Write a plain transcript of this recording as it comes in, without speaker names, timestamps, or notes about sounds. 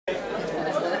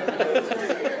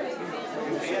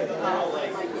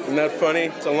Isn't that funny?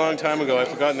 It's a long time ago. I've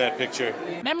forgotten that picture.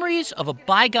 Memories of a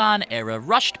bygone era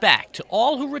rushed back to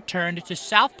all who returned to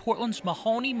South Portland's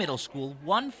Mahoney Middle School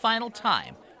one final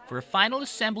time for a final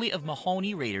assembly of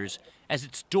Mahoney Raiders as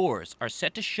its doors are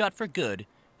set to shut for good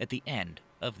at the end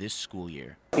of this school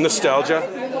year. Nostalgia.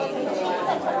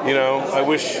 You know, I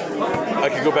wish I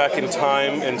could go back in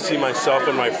time and see myself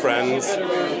and my friends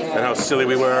and how silly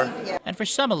we were. And for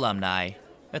some alumni,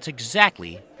 that's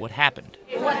exactly what happened.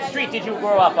 What street did you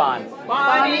grow up on?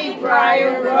 Bonnie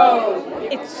Briar Road.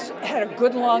 It's had a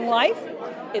good long life.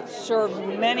 It's served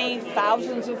many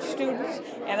thousands of students,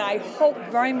 and I hope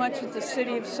very much that the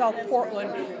city of South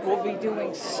Portland will be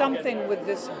doing something with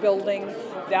this building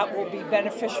that will be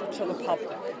beneficial to the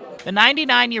public. The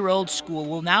 99-year-old school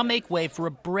will now make way for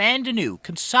a brand new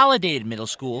consolidated middle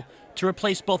school to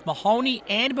replace both Mahoney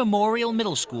and Memorial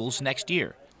Middle Schools next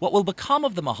year. What will become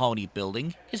of the Mahoney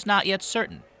building is not yet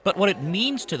certain, but what it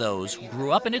means to those who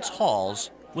grew up in its halls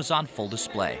was on full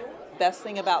display. Best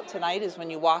thing about tonight is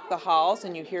when you walk the halls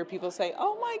and you hear people say,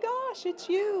 "Oh my gosh, it's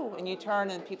you," and you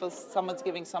turn and someone's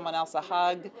giving someone else a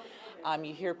hug.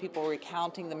 You hear people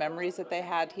recounting the memories that they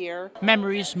had here.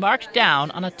 Memories marked down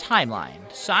on a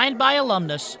timeline signed by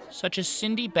alumnus such as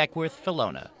Cindy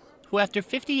Beckworth-Filona, who after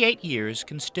 58 years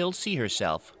can still see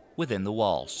herself within the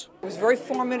walls. It was a very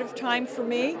formative time for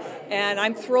me, and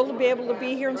I'm thrilled to be able to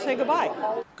be here and say goodbye.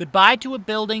 Goodbye to a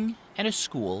building and a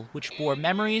school which bore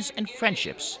memories and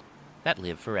friendships that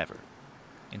live forever.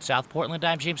 In South Portland,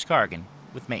 I'm James Cargan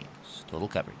with Maine's Total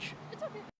Coverage.